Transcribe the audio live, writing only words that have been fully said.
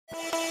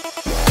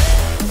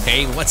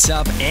Hey, what's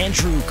up?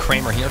 Andrew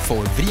Kramer here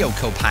for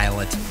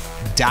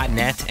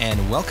VideoCopilot.net,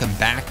 and welcome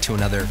back to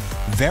another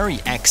very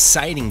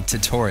exciting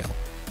tutorial.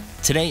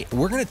 Today,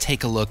 we're going to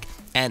take a look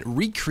at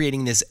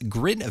recreating this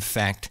grid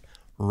effect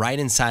right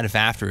inside of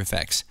After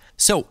Effects.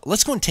 So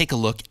let's go and take a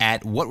look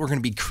at what we're going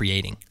to be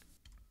creating.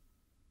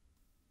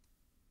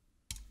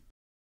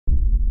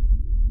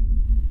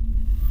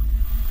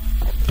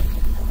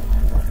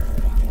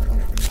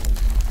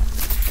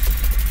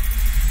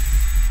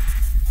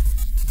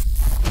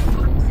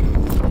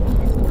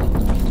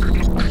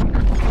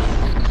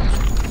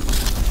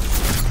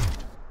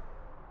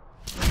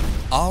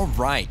 All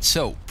right,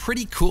 so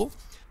pretty cool.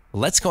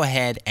 Let's go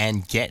ahead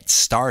and get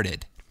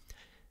started.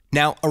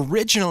 Now,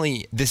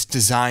 originally, this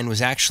design was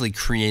actually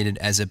created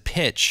as a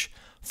pitch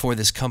for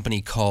this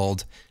company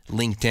called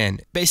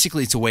LinkedIn.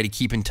 Basically, it's a way to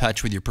keep in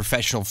touch with your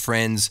professional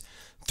friends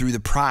through the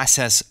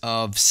process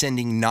of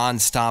sending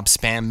nonstop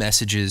spam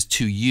messages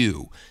to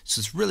you. So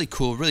it's really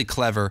cool, really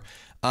clever.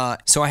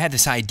 So I had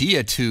this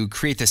idea to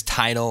create this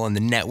title, and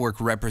the network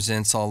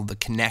represents all the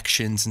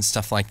connections and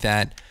stuff like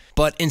that.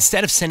 But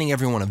instead of sending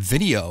everyone a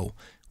video,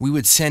 we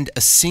would send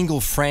a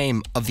single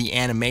frame of the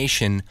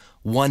animation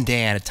one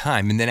day at a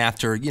time. And then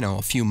after,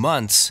 a few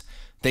months,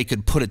 they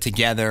could put it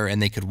together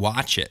and they could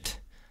watch it.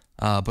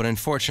 But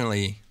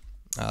unfortunately,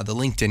 the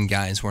LinkedIn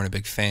guys weren't a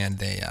big fan.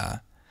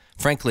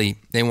 Frankly,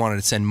 they wanted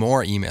to send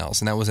more emails,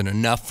 and that wasn't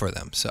enough for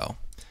them. So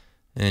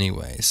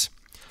anyways.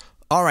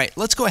 All right,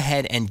 let's go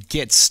ahead and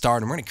get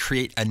started. We're going to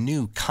create a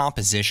new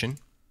composition.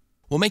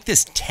 We'll make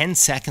this 10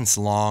 seconds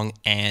long,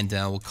 and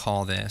we'll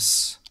call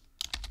this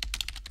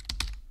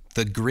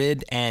the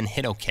grid, and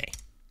hit OK.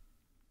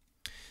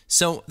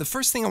 So the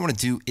first thing I want to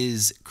do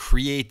is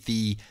create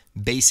the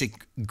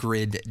basic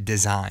grid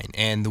design.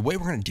 And the way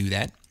we're going to do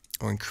that,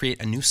 we're going to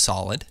create a new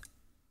solid.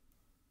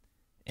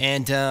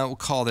 And we'll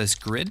call this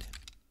grid.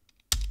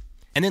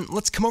 And then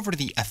let's come over to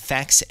the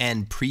effects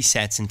and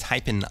presets and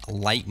type in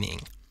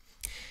lightning.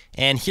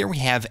 And here we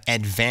have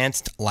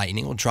advanced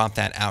lightning. We'll drop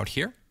that out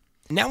here.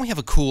 Now we have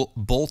a cool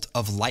bolt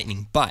of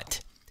lightning, but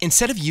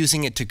instead of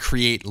using it to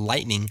create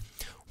lightning,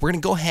 we're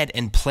going to go ahead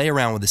and play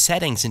around with the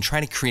settings and try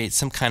to create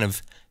some kind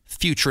of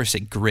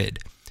futuristic grid.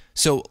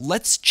 So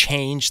let's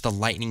change the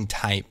lightning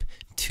type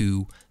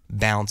to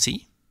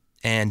bouncy,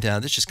 and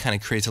this just kind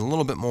of creates a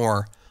little bit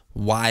more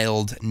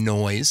wild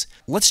noise.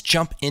 Let's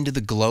jump into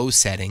the glow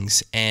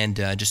settings and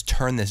just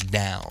turn this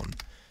down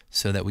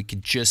so that we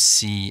could just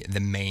see the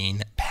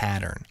main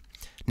pattern.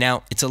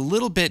 Now, it's a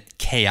little bit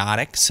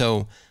chaotic,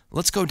 so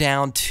let's go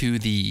down to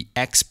the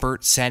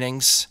expert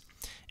settings,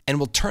 and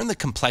we'll turn the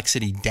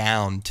complexity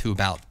down to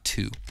about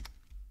 2.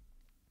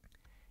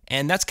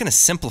 And that's going to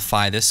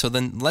simplify this, so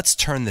then let's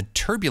turn the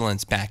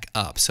turbulence back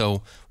up.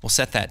 So we'll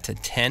set that to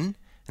 10,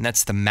 and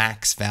that's the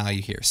max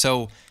value here.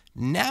 So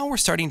now we're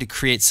starting to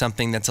create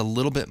something that's a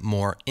little bit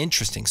more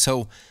interesting.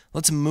 So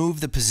let's move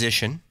the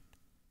position.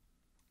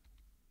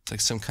 It's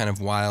like some kind of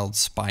wild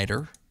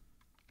spider.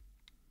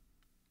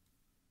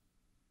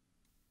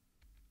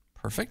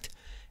 Perfect.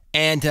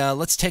 And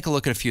let's take a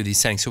look at a few of these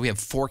settings. So we have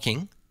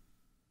forking.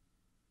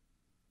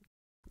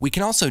 We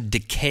can also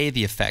decay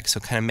the effect, so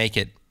kind of make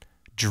it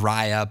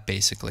dry up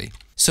basically.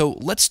 So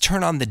let's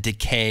turn on the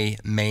decay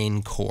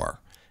main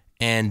core,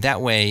 and that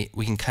way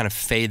we can kind of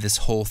fade this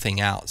whole thing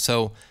out.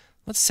 So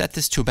let's set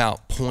this to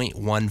about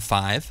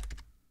 0.15,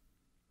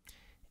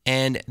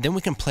 and then we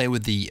can play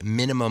with the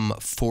minimum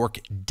fork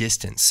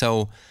distance.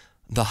 So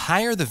the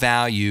higher the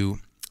value,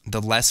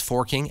 the less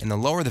forking, and the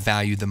lower the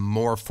value, the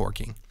more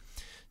forking.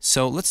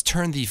 So let's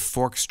turn the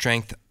fork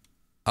strength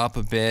up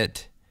a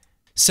bit.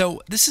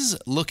 So this is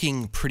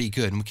looking pretty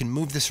good, and we can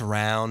move this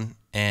around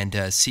and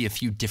see a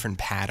few different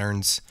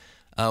patterns.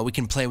 We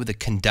can play with the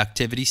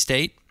conductivity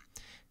state,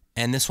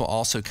 and this will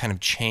also kind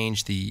of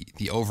change the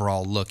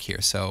overall look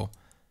here. So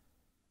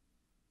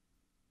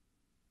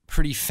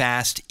pretty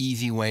fast,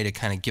 easy way to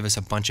kind of give us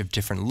a bunch of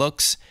different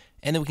looks,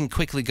 and then we can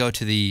quickly go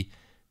to the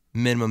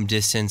minimum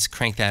distance,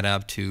 crank that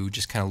up to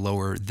just kind of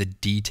lower the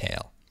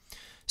detail.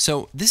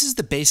 So this is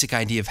the basic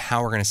idea of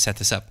how we're going to set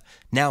this up.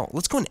 Now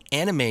let's go and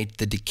animate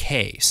the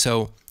decay.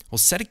 So we'll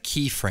set a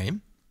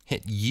keyframe,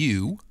 hit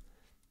U,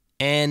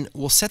 and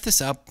we'll set this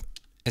up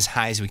as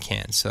high as we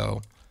can.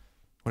 So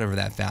whatever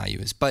that value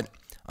is. But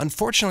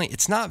unfortunately,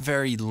 it's not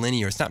very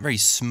linear. It's not very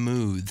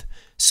smooth.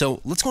 So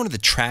let's go into the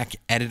track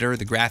editor,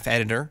 the graph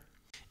editor,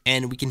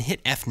 and we can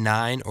hit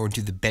F9 or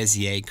do the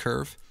Bezier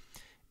curve.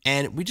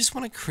 And we just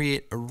want to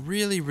create a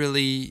really,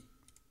 really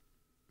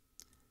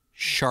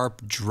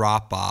sharp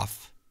drop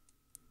off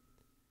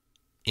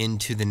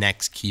into the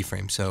next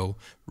keyframe. So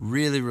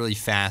really, really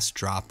fast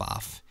drop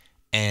off,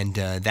 and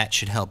that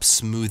should help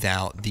smooth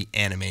out the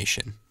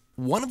animation.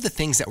 One of the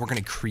things that we're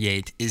going to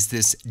create is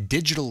this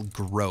digital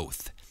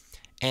growth,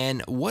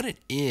 and what it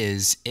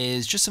is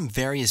just some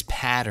various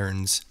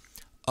patterns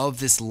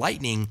of this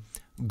lightning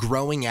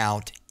growing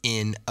out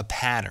in a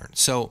pattern.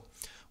 So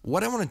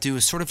what I want to do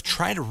is sort of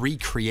try to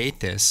recreate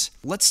this.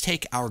 Let's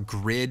take our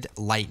grid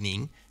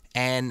lightning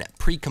and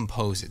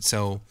pre-compose it.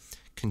 So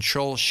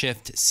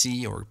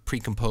Control-Shift-C, or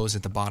pre-compose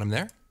at the bottom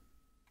there.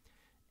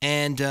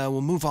 And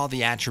we'll move all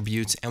the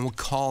attributes, and we'll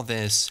call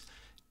this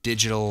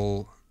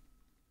digital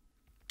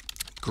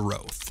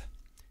growth,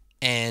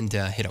 and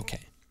hit OK.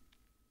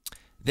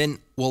 Then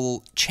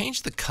we'll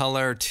change the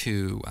color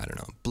to, I don't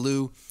know,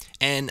 blue,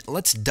 and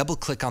let's double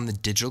click on the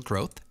digital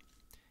growth.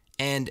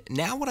 And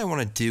now what I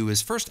want to do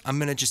is first I'm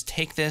going to just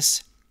take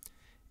this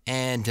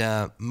and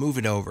move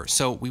it over.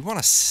 So we want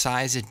to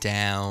size it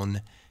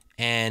down,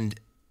 and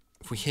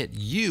if we hit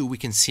U, we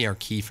can see our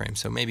keyframe.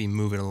 So maybe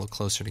move it a little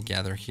closer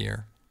together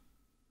here.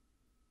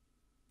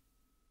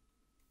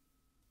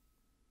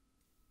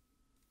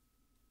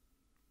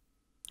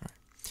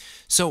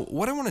 So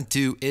what I want to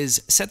do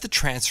is set the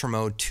transfer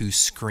mode to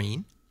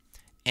screen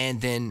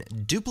and then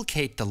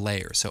duplicate the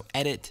layer. So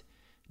edit,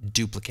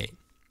 duplicate.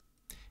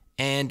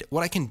 And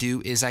what I can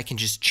do is I can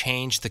just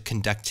change the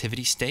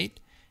conductivity state,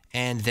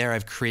 and there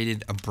I've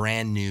created a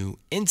brand new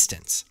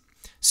instance.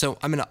 So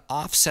I'm going to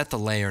offset the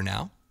layer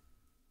now.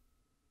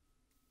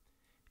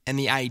 And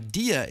the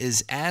idea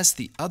is as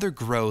the other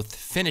growth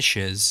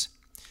finishes,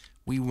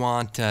 we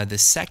want the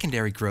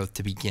secondary growth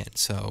to begin.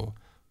 So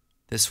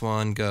this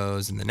one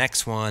goes and the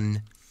next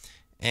one,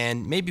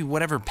 and maybe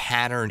whatever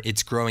pattern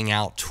it's growing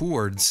out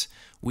towards,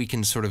 we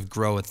can sort of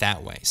grow it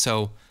that way.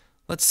 So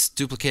let's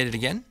duplicate it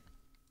again.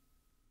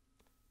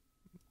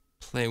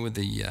 Play with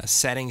the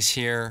settings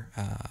here.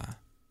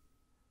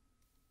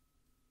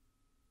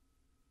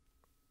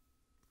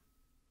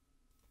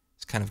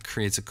 This kind of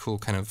creates a cool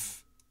kind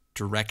of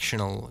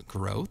directional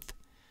growth.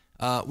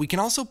 We can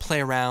also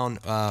play around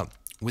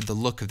with the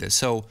look of this.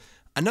 So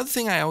another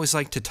thing I always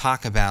like to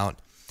talk about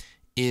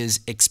is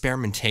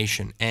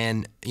experimentation,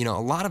 and a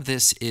lot of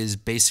this is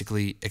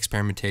basically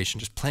experimentation,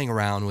 just playing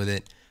around with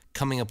it,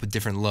 coming up with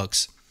different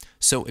looks.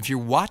 So if you're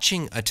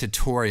watching a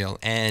tutorial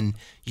and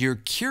you're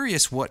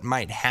curious what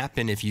might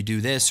happen if you do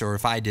this or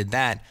if I did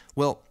that,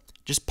 well,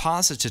 just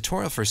pause the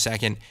tutorial for a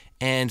second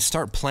and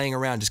start playing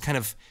around. Just kind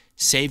of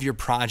save your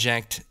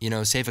project,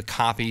 save a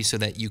copy so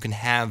that you can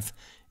have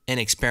an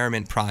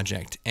experiment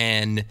project.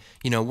 And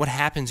what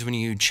happens when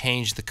you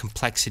change the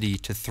complexity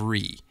to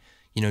 3?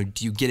 Do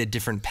you get a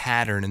different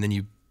pattern, and then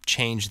you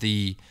change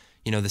the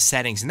the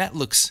settings, and that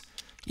looks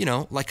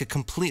like a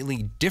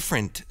completely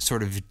different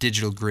sort of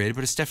digital grid,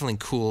 but it's definitely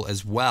cool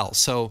as well.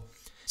 So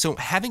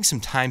having some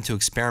time to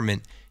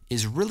experiment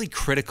is really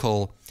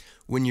critical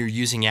when you're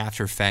using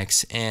After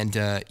Effects, and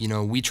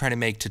we try to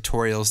make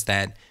tutorials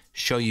that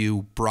show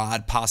you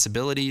broad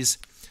possibilities,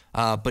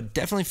 but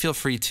definitely feel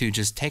free to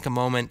just take a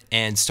moment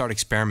and start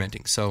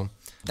experimenting. So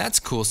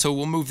that's cool. So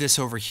we'll move this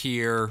over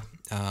here.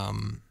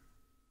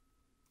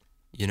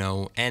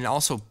 And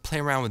also play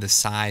around with the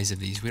size of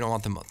these. We don't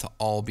want them to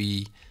all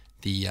be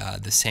the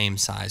same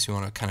size. We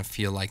want to kind of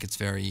feel like it's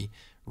very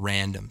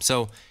random.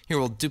 So here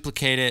we'll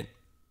duplicate it,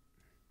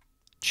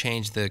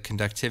 change the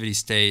conductivity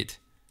state.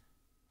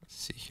 Let's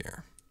see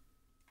here.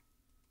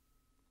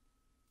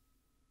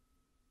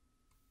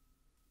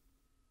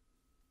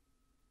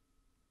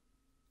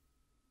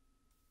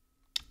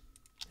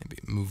 Maybe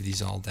move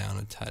these all down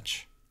a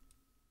touch.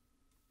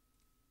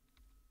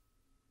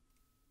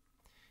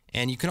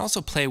 And you can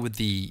also play with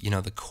the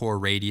the core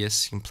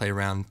radius. You can play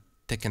around,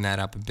 thicken that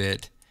up a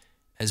bit,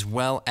 as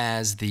well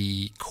as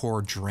the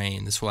core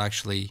drain. This will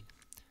actually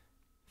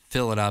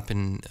fill it up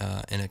in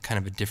a kind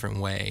of a different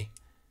way.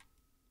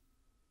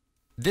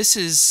 This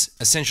is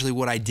essentially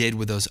what I did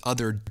with those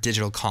other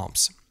digital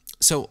comps.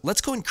 So let's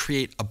go and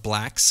create a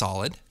black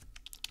solid,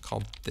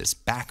 call this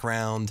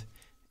background,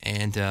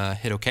 and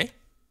hit OK.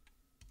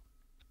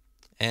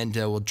 And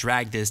we'll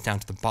drag this down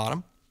to the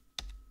bottom.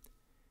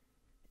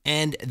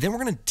 And then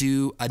we're going to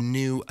do a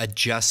new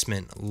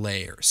adjustment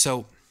layer.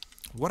 So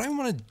what I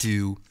want to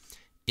do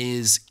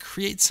is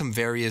create some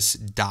various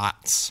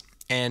dots.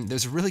 And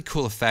there's a really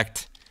cool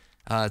effect.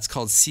 It's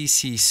called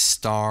CC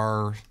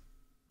Star,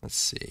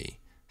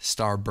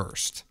 Star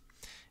Burst.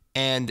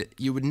 And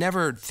you would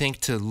never think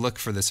to look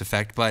for this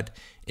effect, but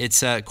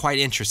it's quite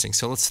interesting.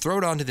 So let's throw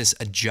it onto this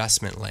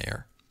adjustment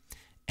layer.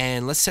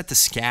 And let's set the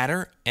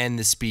scatter and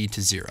the speed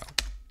to 0.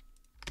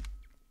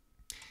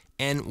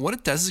 And what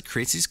it does is it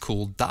creates these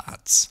cool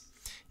dots.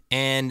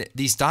 And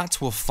these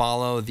dots will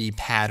follow the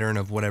pattern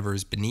of whatever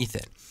is beneath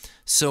it.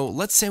 So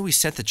let's say we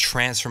set the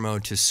transfer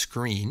mode to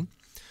screen.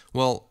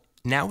 Well,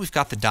 now we've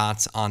got the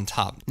dots on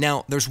top.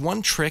 Now, there's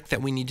one trick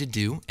that we need to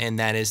do, and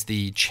that is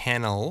the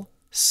channel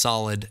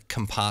solid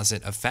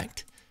composite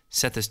effect.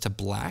 Set this to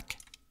black.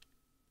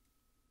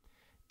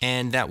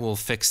 And that will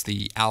fix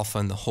the alpha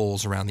and the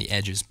holes around the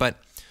edges. But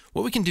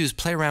what we can do is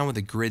play around with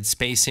the grid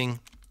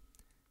spacing.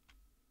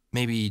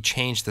 Maybe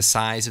change the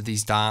size of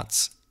these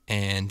dots,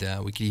 and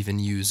we could even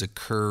use a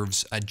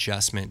curves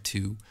adjustment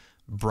to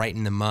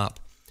brighten them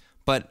up.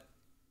 But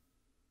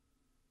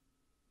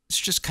it's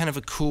just kind of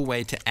a cool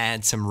way to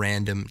add some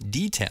random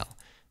detail.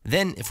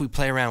 Then if we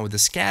play around with the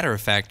scatter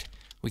effect,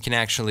 we can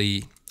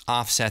actually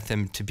offset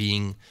them to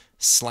being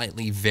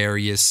slightly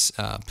various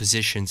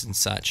positions and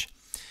such.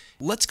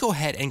 Let's go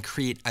ahead and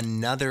create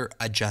another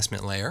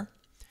adjustment layer,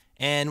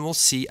 and we'll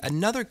see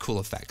another cool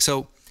effect.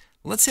 So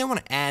Let's say I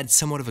want to add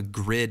somewhat of a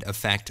grid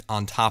effect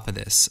on top of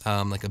this,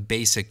 like a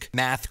basic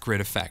math grid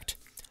effect,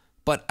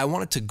 but I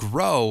want it to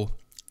grow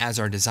as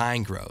our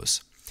design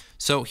grows.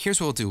 So here's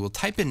what we'll do. We'll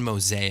type in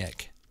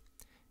mosaic,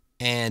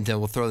 and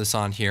we'll throw this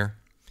on here.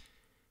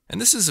 And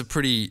this is a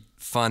pretty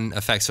fun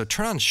effect. So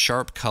turn on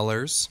sharp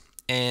colors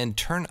and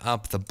turn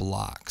up the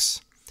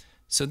blocks.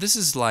 So this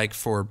is like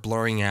for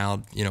blurring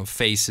out,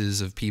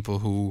 faces of people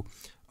who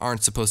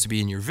aren't supposed to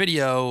be in your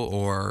video,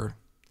 or,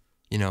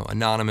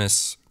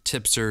 anonymous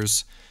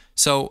tipsters.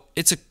 So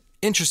it's an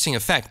interesting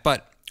effect,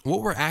 but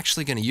what we're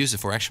actually going to use it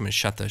for, actually I'm going to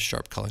shut the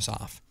sharp colors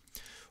off.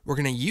 We're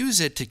going to use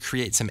it to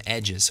create some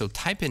edges. So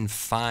type in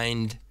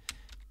find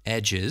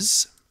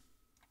edges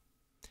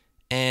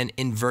and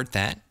invert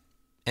that.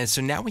 And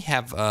so now we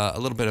have a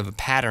little bit of a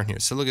pattern here.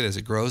 So look at this,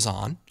 it grows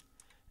on.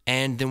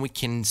 And then we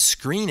can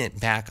screen it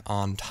back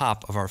on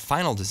top of our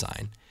final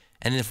design.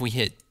 And then if we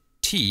hit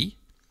T,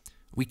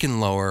 we can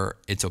lower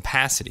its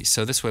opacity.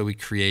 So this way we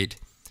create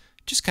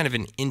just kind of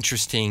an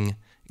interesting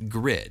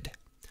grid.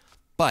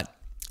 But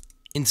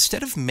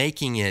instead of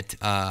making it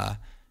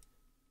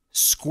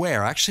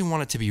square, I actually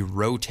want it to be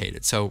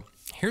rotated. So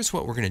here's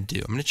what we're going to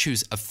do. I'm going to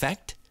choose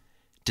Effect,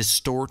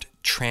 Distort,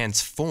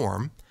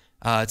 Transform.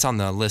 It's on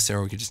the list there,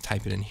 or we could just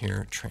type it in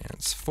here,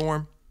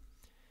 Transform.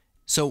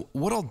 So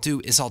what I'll do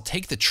is I'll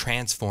take the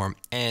transform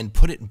and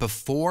put it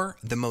before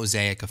the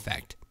mosaic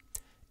effect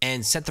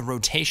and set the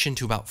rotation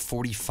to about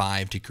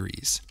 45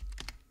 degrees.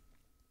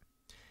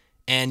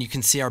 And you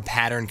can see our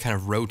pattern kind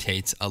of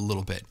rotates a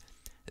little bit.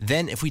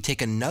 Then if we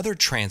take another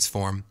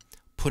transform,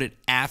 put it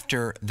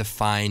after the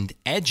find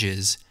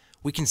edges,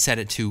 we can set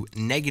it to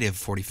negative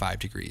 45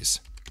 degrees.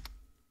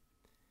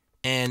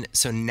 And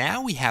so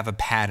now we have a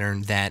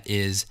pattern that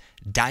is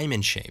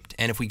diamond shaped.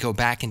 And if we go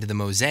back into the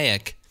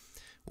mosaic,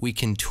 we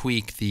can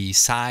tweak the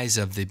size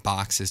of the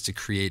boxes to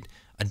create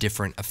a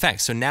different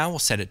effect. So now we'll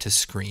set it to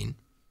screen.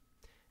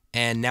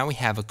 And now we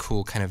have a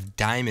cool kind of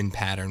diamond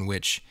pattern,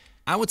 which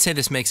I would say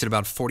this makes it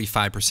about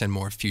 45%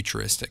 more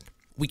futuristic.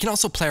 We can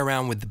also play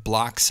around with the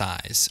block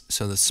size.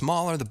 So the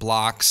smaller the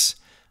blocks,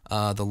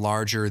 the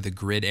larger the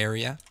grid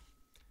area.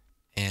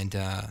 And,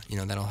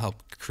 that'll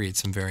help create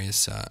some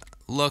various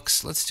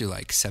looks. Let's do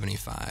like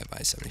 75 by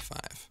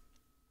 75.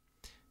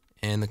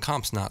 And the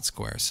comp's not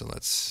square, so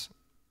let's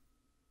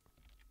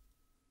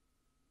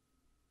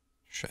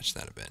stretch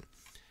that a bit.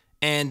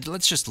 And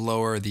let's just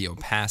lower the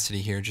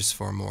opacity here just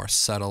for a more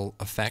subtle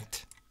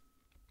effect.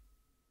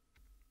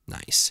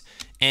 Nice.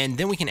 And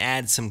then we can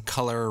add some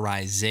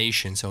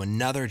colorization. So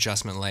another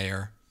adjustment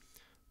layer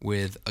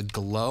with a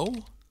glow.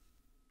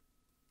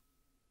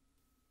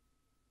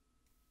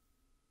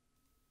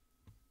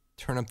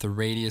 Turn up the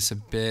radius a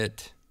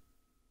bit.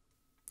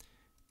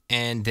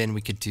 And then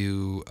we could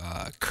do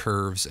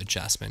curves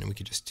adjustment. And we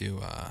could just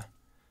do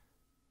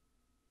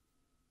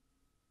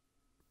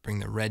bring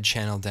the red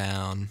channel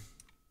down,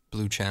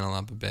 blue channel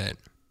up a bit,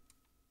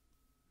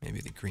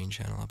 maybe the green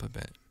channel up a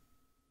bit.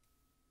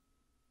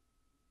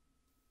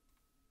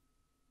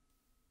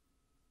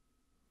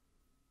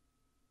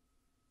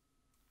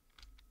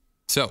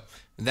 So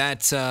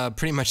that's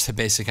pretty much the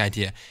basic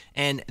idea.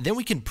 And then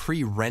we can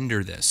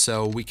pre-render this.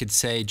 So we could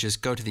say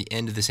just go to the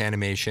end of this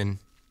animation,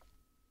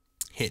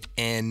 hit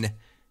N,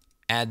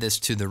 add this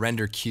to the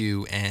render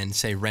queue, and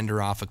say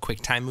render off a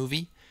QuickTime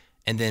movie,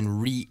 and then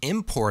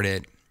re-import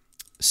it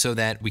so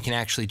that we can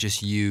actually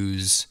just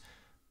use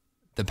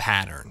the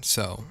pattern.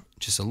 So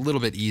just a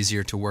little bit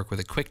easier to work with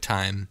a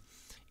QuickTime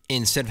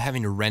instead of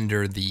having to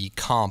render the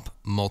comp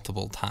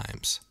multiple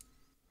times.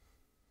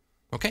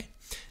 Okay,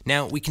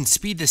 now we can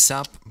speed this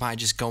up by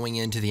just going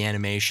into the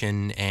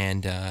animation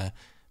and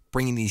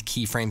bringing these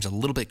keyframes a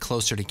little bit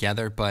closer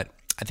together, but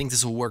I think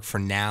this will work for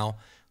now.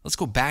 Let's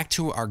go back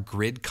to our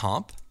grid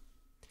comp,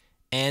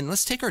 and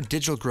let's take our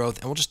digital growth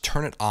and we'll just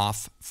turn it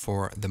off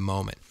for the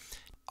moment.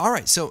 All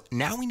right, so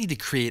now we need to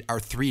create our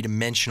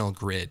three-dimensional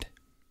grid.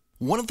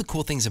 One of the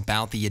cool things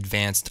about the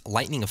advanced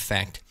lightning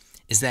effect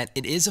is that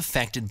it is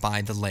affected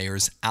by the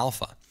layer's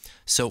alpha.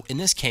 So in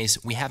this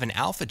case, we have an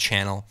alpha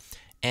channel,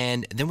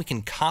 and then we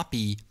can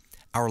copy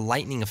our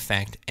lightning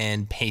effect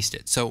and paste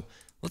it. So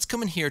let's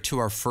come in here to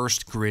our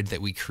first grid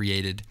that we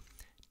created,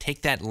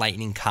 take that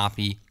lightning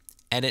copy,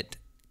 edit,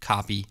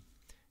 copy,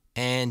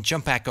 and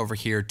jump back over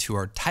here to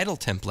our title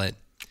template,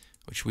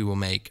 which we will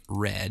make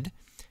red.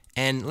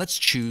 And let's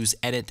choose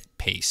Edit,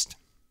 Paste.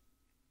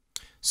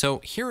 So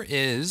here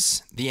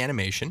is the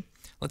animation.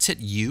 Let's hit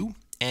U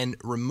and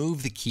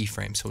remove the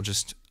keyframe. So we'll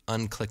just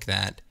unclick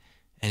that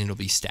and it'll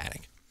be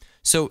static.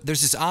 So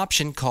there's this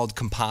option called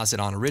Composite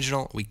on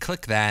Original. We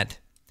click that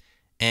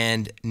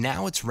and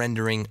now it's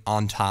rendering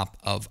on top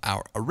of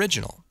our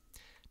original.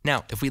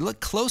 Now, if we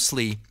look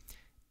closely,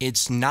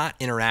 it's not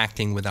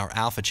interacting with our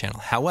alpha channel.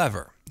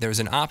 However, there's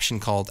an option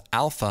called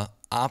Alpha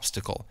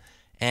Obstacle.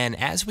 And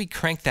as we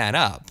crank that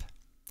up,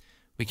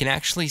 we can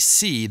actually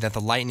see that the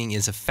lightning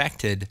is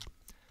affected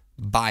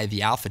by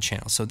the alpha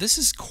channel. So this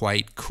is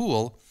quite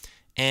cool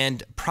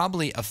and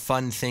probably a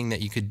fun thing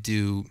that you could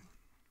do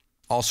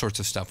all sorts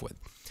of stuff with.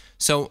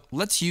 So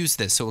let's use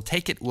this. So we'll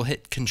take it, we'll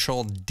hit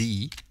Control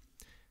D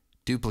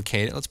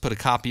duplicate it. Let's put a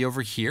copy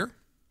over here.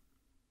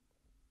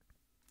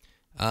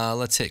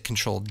 Let's hit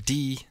Control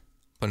D,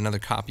 put another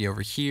copy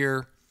over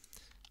here,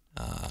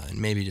 and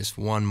maybe just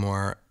one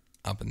more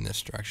up in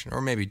this direction,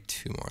 or maybe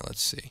two more.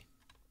 Let's see.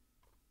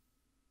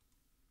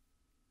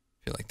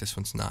 I feel like this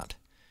one's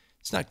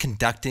it's not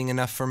conducting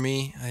enough for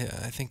me.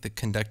 I think the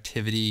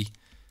conductivity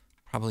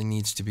probably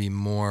needs to be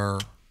more.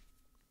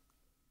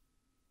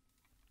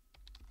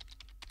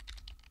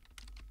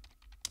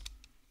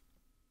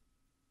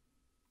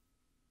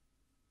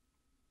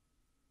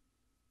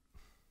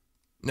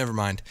 Never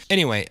mind.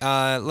 Anyway,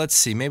 let's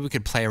see. Maybe we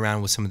could play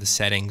around with some of the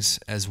settings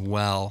as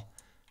well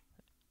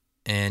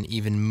and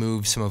even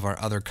move some of our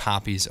other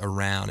copies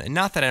around. And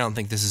not that I don't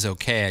think this is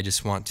okay. I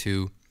just want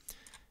to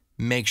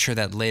make sure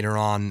that later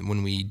on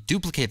when we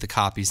duplicate the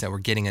copies that we're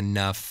getting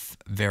enough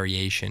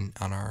variation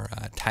on our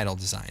title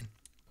design.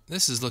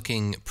 This is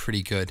looking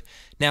pretty good.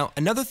 Now,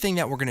 another thing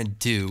that we're going to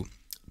do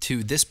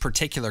to this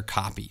particular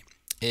copy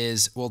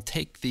is we'll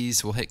take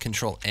these, we'll hit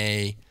Control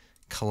A,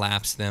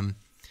 collapse them,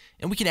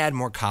 and we can add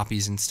more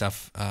copies and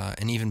stuff,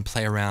 and even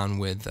play around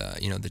with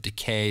the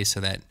decay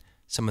so that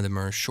some of them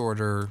are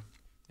shorter,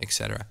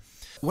 etc.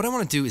 What I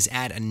want to do is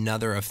add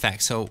another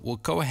effect. So we'll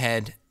go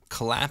ahead,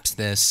 collapse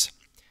this,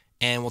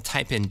 and we'll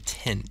type in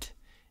tint.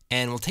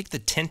 And we'll take the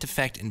tint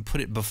effect and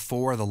put it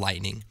before the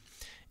lightning.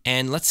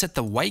 And let's set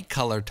the white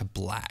color to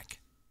black.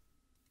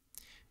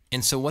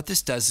 And so what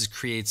this does is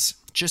creates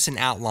just an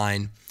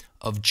outline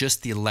of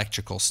just the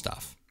electrical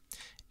stuff.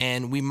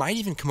 And we might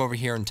even come over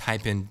here and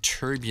type in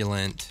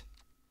turbulent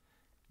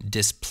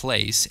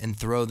displace and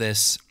throw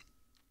this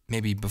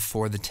maybe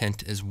before the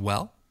tint as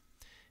well.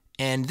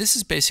 And this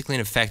is basically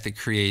an effect that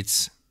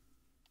creates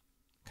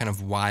kind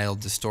of wild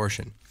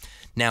distortion.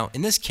 Now,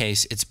 in this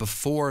case, it's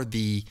before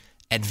the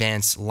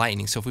advanced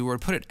lightning. So if we were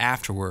to put it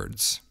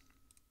afterwards,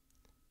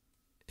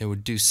 it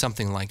would do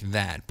something like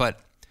that.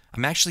 But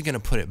I'm actually going to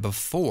put it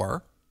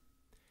before,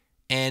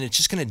 and it's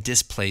just going to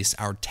displace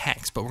our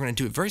text. But we're going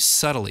to do it very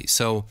subtly.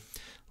 So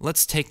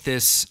let's take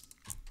this,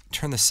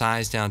 turn the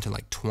size down to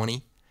like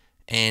 20,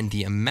 and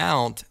the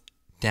amount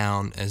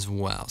down as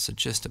well. So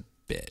just a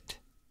bit.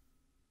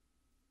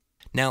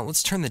 Now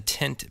let's turn the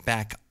tint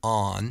back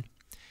on.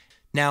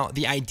 Now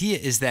the idea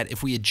is that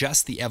if we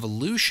adjust the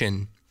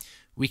evolution,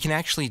 we can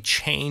actually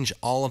change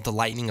all of the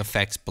lightning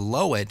effects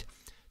below it,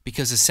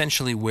 because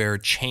essentially we're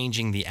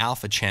changing the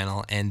alpha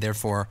channel and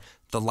therefore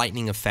the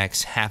lightning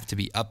effects have to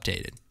be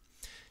updated.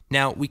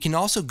 Now we can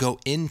also go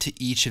into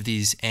each of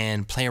these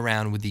and play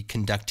around with the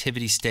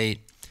conductivity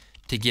state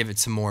to give it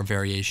some more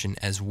variation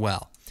as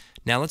well.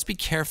 Now let's be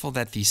careful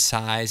that the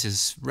size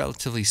is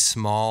relatively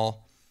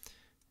small,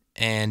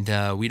 and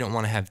we don't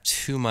want to have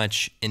too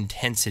much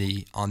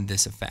intensity on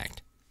this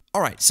effect.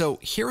 All right, so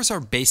here's our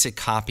basic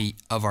copy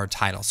of our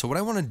title. So what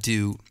I want to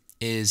do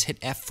is hit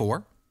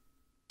F4,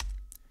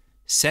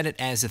 set it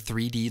as a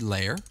 3D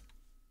layer,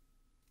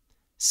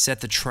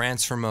 set the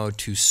transfer mode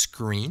to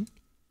screen,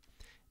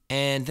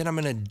 and then I'm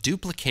going to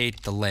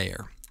duplicate the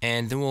layer,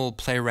 and then we'll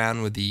play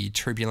around with the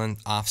turbulent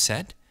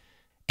offset,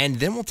 and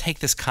then we'll take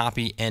this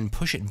copy and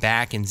push it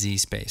back in Z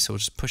space. So we'll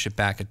just push it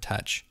back a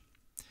touch.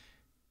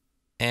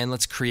 And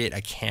let's create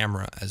a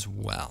camera as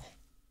well.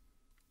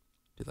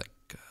 Do like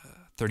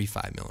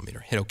 35 millimeter.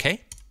 Hit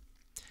OK.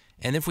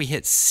 And if we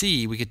hit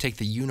C, we could take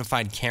the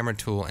unified camera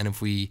tool, and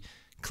if we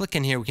click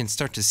in here, we can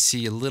start to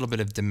see a little bit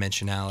of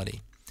dimensionality.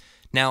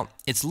 Now,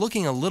 it's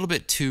looking a little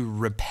bit too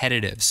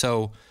repetitive,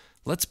 so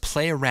let's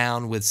play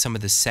around with some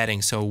of the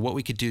settings. So what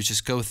we could do is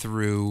just go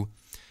through,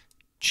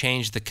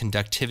 change the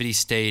conductivity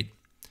state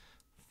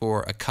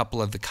for a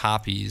couple of the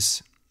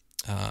copies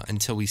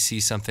until we see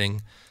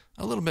something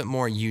a little bit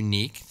more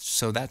unique.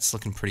 So that's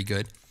looking pretty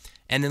good.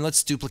 And then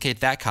let's duplicate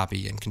that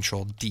copy and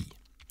Control D.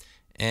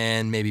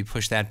 And maybe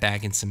push that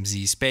back in some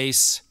Z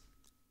space.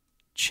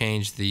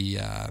 Change the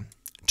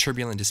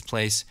turbulent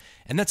displace.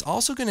 And that's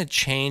also going to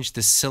change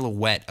the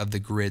silhouette of the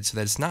grid so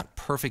that it's not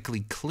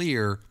perfectly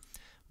clear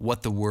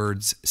what the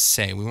words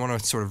say. We want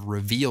to sort of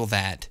reveal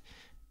that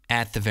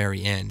at the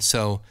very end.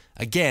 So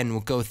again, we'll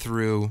go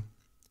through,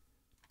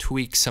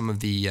 tweak some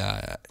of the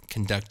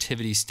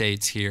conductivity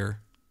states here.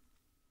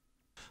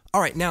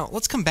 All right, now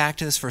let's come back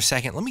to this for a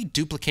second. Let me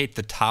duplicate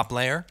the top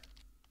layer,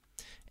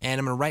 and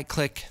I'm going to right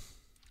click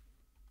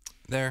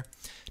there.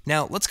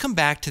 Now let's come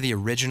back to the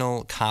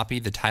original copy,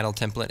 the title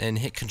template, and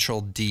hit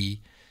Control D.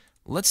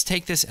 Let's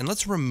take this and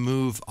let's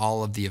remove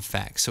all of the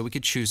effects. So we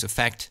could choose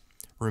Effect,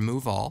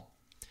 Remove All,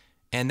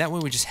 and that way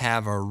we just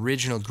have our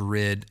original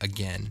grid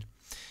again.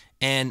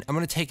 And I'm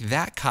going to take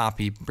that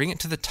copy, bring it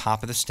to the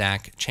top of the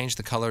stack, change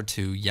the color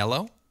to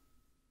yellow,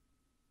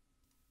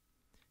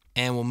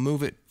 and we'll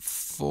move it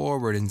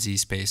forward in Z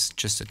space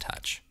just a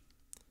touch.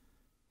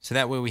 So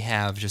that way we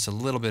have just a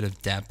little bit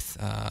of depth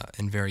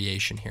and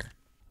variation here.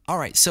 All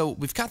right, so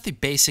we've got the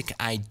basic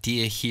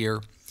idea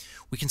here.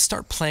 We can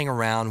start playing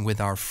around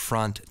with our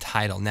front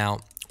title.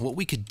 Now, what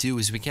we could do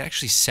is we could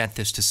actually set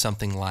this to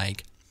something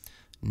like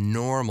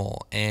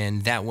normal,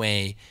 and that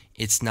way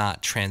it's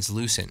not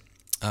translucent.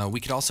 We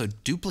could also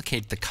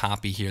duplicate the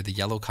copy here, the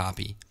yellow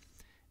copy,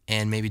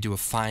 and maybe do a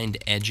find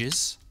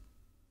edges.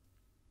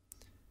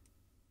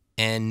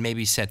 And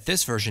maybe set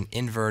this version,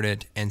 invert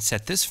it, and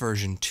set this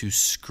version to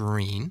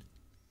screen.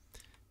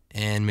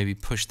 And maybe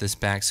push this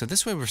back. So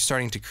this way we're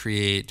starting to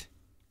create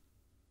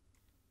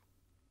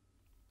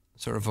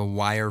sort of a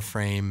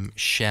wireframe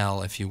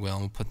shell, if you will.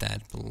 We'll put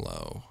that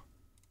below.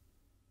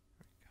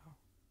 There we go.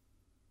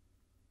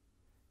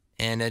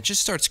 And it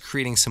just starts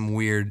creating some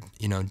weird,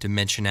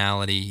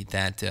 dimensionality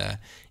that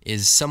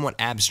is somewhat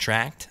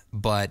abstract,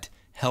 but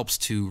helps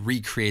to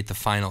recreate the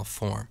final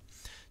form.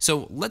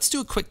 So let's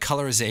do a quick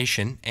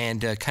colorization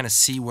and kind of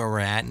see where we're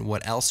at and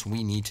what else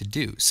we need to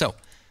do. So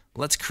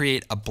let's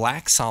create a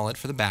black solid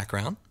for the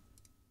background.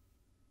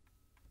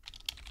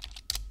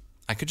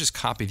 I could just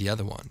copy the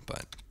other one,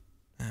 but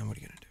what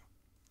are you going to do?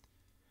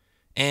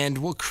 And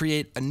we'll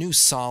create a new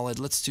solid.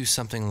 Let's do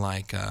something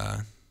like,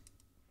 actually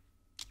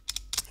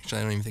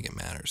I don't even think it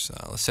matters.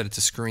 Let's set it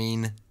to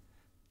screen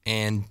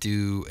and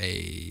do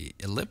a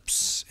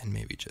ellipse and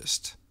maybe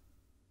just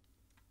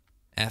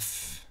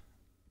F.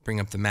 Bring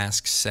up the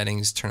mask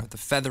settings, turn up the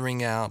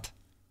feathering out.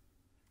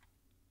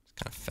 Just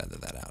kind of feather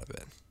that out a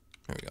bit.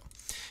 There we go.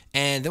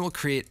 And then we'll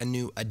create a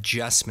new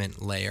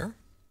adjustment layer. And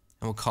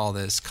we'll call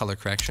this color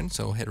correction.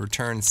 So we'll hit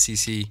return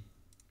CC.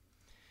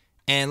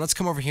 And let's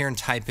come over here and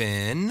type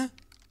in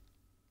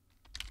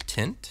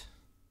tint.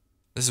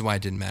 This is why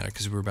it didn't matter,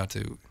 because we were about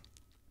to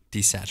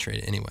desaturate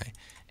it anyway.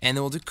 And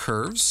then we'll do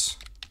curves.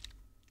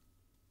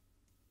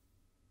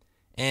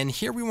 And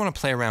here we want to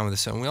play around with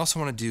this. And we also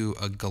want to do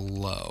a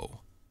glow.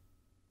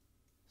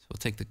 We'll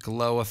take the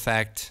glow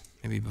effect,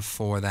 maybe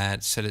before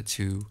that, set it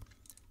to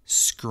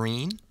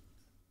screen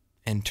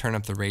and turn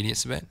up the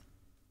radius a bit.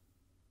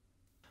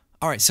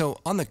 All right,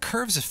 so on the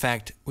curves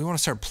effect, we want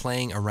to start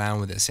playing around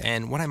with this.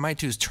 And what I might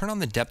do is turn on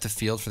the depth of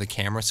field for the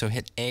camera. So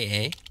hit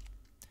AA,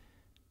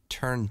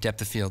 turn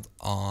depth of field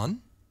on,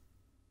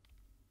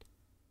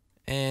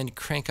 and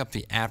crank up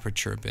the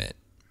aperture a bit.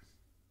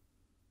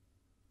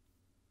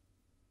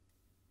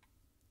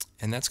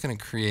 And that's going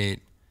to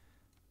create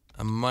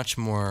a much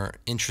more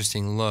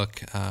interesting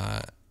look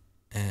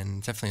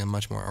and definitely a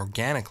much more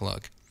organic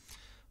look.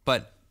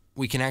 But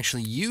we can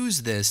actually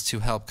use this to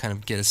help kind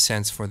of get a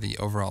sense for the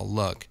overall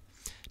look.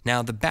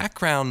 Now the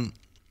background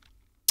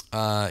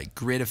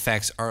grid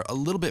effects are a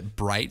little bit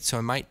bright, so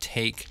I might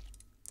take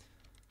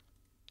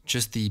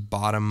just the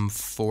bottom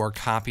 4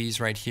 copies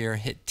right here,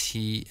 hit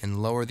T,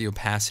 and lower the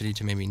opacity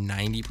to maybe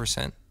 90%.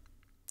 Maybe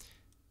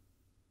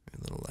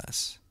a little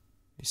less,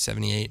 maybe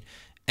 78.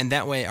 And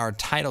that way our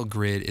title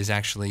grid is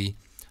actually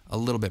a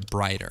little bit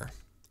brighter.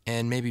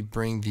 And maybe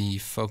bring the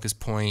focus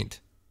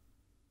point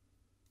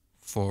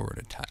forward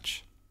a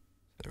touch.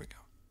 There we go.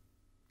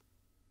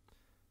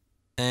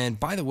 And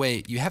by the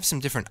way, you have some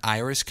different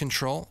iris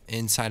control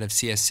inside of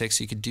CS6.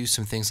 So you could do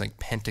some things like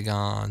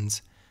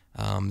pentagons.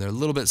 They're a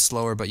little bit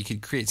slower, but you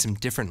could create some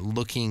different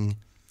looking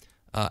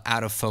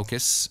out of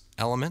focus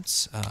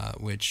elements,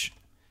 which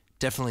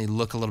definitely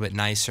look a little bit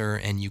nicer,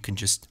 and you can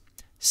just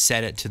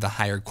set it to the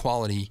higher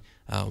quality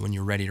when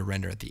you're ready to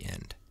render at the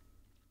end.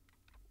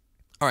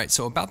 All right,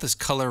 so about this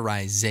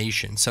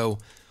colorization. So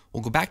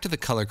we'll go back to the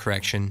color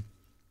correction.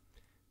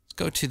 Let's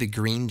go to the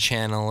green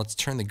channel. Let's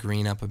turn the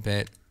green up a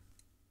bit.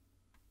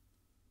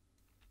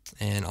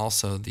 And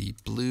also the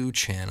blue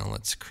channel,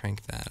 let's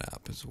crank that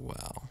up as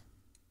well.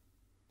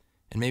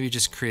 And maybe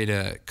just create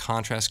a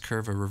contrast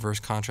curve, a reverse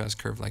contrast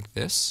curve like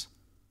this.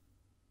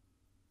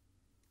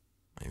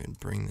 I'll even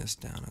bring this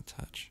down a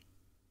touch.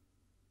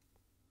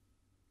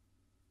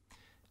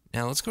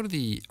 Now let's go to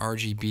the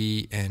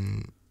RGB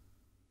and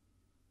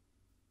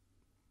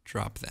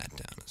drop that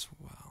down as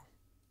well.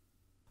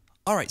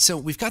 All right, so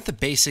we've got the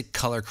basic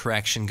color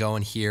correction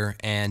going here,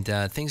 and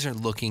things are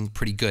looking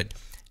pretty good.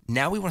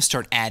 Now we want to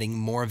start adding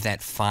more of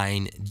that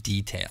fine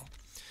detail.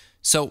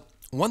 So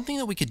one thing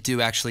that we could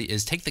do actually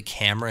is take the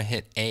camera,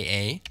 hit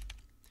AA,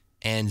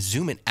 and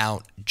zoom it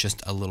out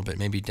just a little bit,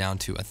 maybe down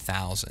to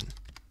 1,000.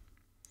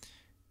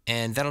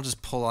 And that'll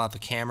just pull out the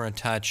camera a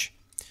touch.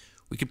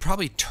 We could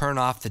probably turn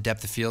off the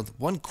depth of field.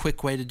 One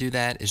quick way to do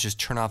that is just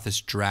turn off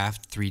this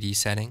draft 3D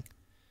setting.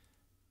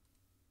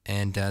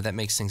 And that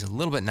makes things a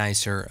little bit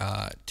nicer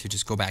to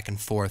just go back and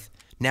forth.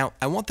 Now,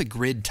 I want the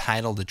grid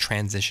title to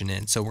transition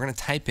in. So we're going to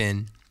type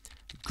in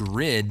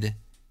grid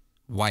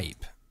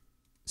wipe.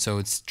 So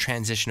it's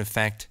transition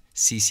effect,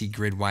 CC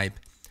grid wipe.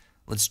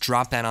 Let's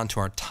drop that onto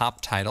our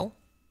top title.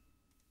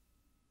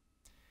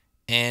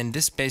 And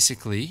this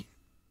basically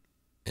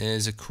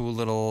is a cool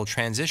little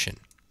transition.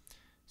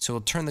 So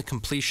we'll turn the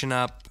completion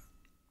up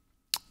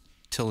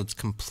till it's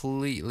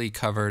completely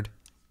covered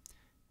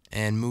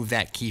and move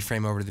that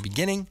keyframe over to the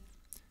beginning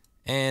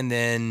and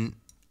then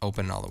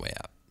open it all the way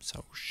up.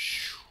 So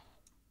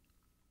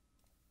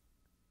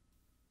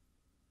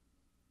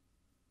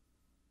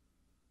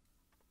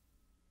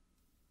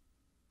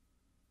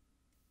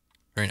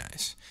very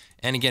nice.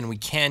 And again, we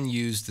can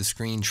use the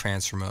screen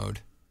transfer mode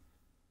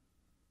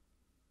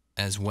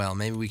as well.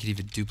 Maybe we could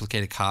even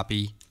duplicate a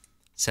copy,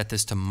 set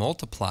this to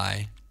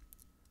multiply,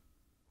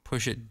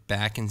 push it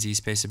back in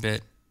Z-space a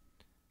bit,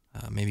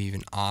 maybe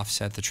even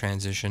offset the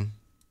transition.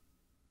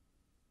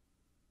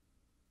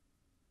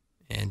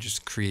 and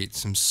just create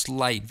some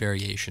slight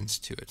variations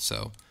to it.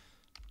 So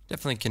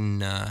definitely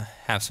can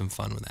have some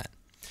fun with that.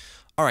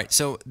 All right,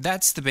 so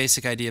that's the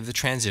basic idea of the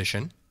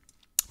transition.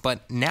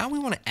 But now we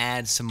want to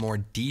add some more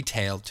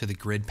detail to the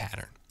grid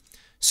pattern.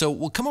 So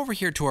we'll come over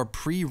here to our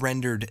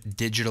pre-rendered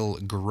digital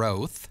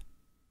growth,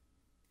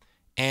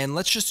 and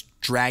let's just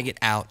drag it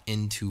out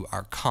into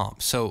our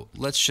comp. So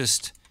let's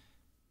just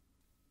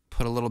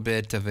put a little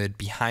bit of it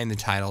behind the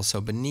title, so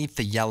beneath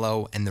the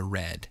yellow and the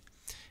red.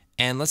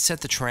 And let's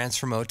set the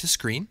transfer mode to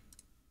screen.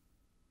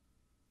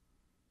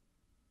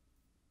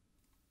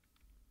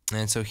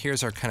 And so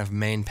here's our kind of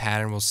main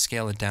pattern. We'll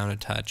scale it down a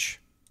touch.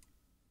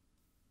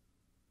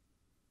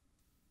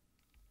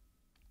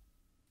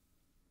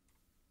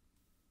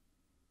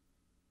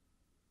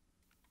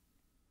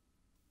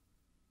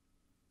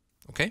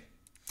 Okay.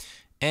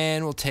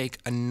 And we'll take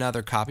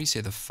another copy, say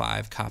the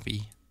 5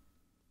 copy,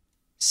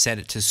 set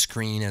it to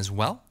screen as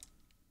well.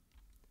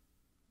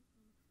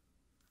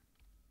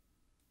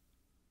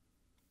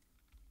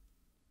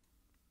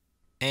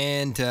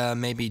 And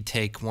maybe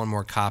take one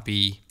more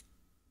copy,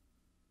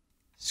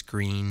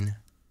 screen,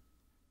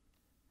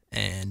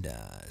 and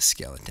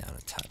scale it down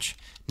a touch.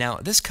 Now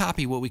this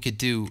copy, what we could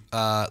do,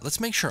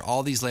 let's make sure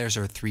all these layers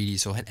are 3D.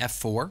 So hit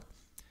F4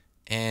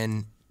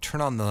 and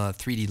turn on the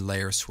 3D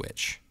layer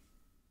switch.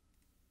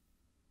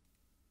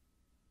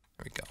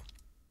 There we go.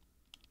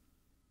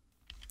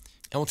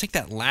 And we'll take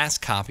that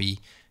last copy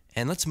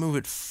and let's move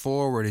it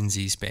forward in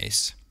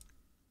Z-space.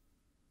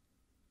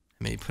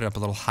 Maybe put it up a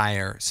little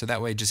higher so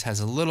that way it just has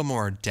a little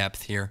more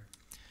depth here.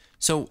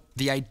 So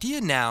the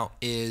idea now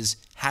is,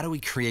 how do we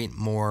create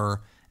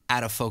more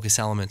out of focus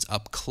elements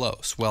up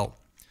close? Well,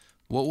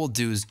 what we'll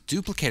do is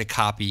duplicate a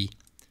copy,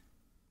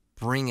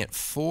 bring it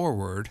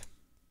forward,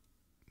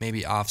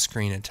 maybe off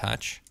screen a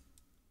touch,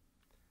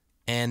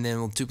 and then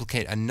we'll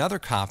duplicate another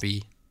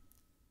copy,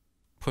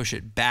 push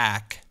it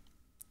back,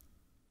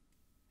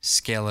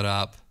 scale it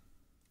up,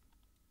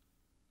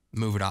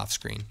 move it off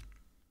screen.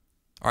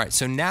 All right,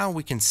 so now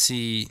we can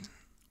see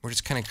we're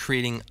just kind of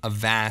creating a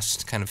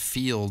vast kind of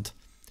field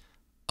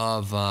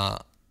of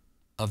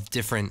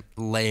different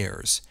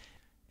layers.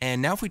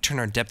 And now if we turn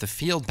our depth of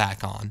field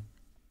back on,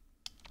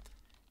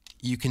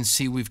 you can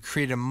see we've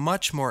created a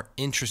much more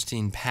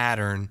interesting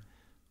pattern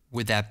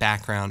with that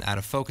background out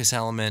of focus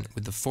element,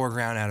 with the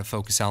foreground out of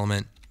focus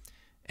element.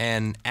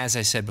 And as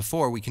I said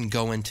before, we can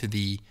go into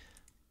the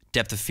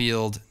depth of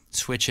field,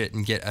 switch it,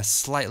 and get a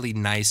slightly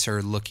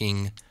nicer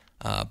looking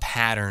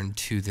pattern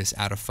to this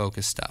out of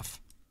focus stuff.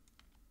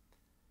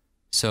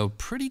 So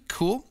pretty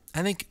cool.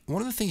 I think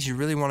one of the things you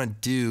really want to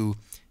do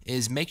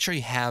is make sure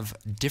you have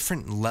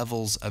different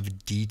levels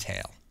of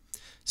detail.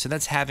 So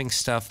that's having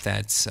stuff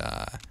that's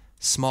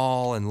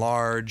small and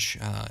large,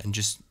 and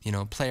just, you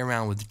know, play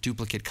around with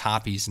duplicate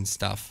copies and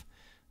stuff.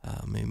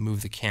 Maybe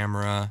move the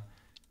camera.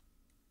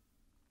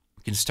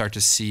 We can start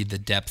to see the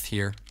depth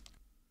here.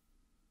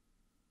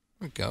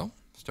 There we go.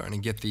 Starting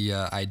to get the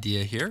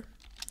idea here.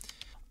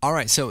 All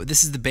right, so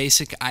this is the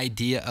basic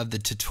idea of the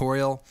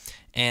tutorial,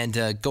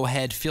 and go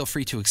ahead, feel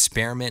free to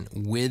experiment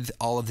with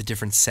all of the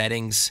different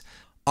settings.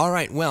 All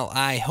right, well,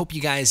 I hope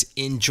you guys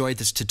enjoyed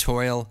this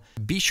tutorial.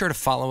 Be sure to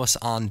follow us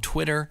on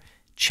Twitter.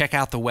 Check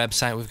out the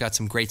website. We've got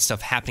some great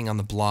stuff happening on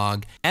the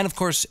blog. And of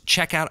course,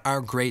 check out our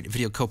great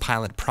Video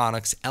Copilot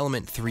products,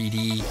 Element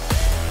 3D,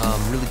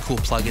 really cool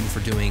plugin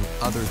for doing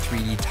other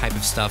 3D type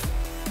of stuff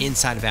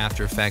inside of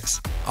After Effects.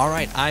 All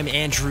right, I'm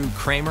Andrew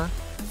Kramer.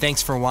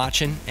 Thanks for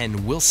watching,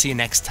 and we'll see you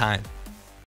next time.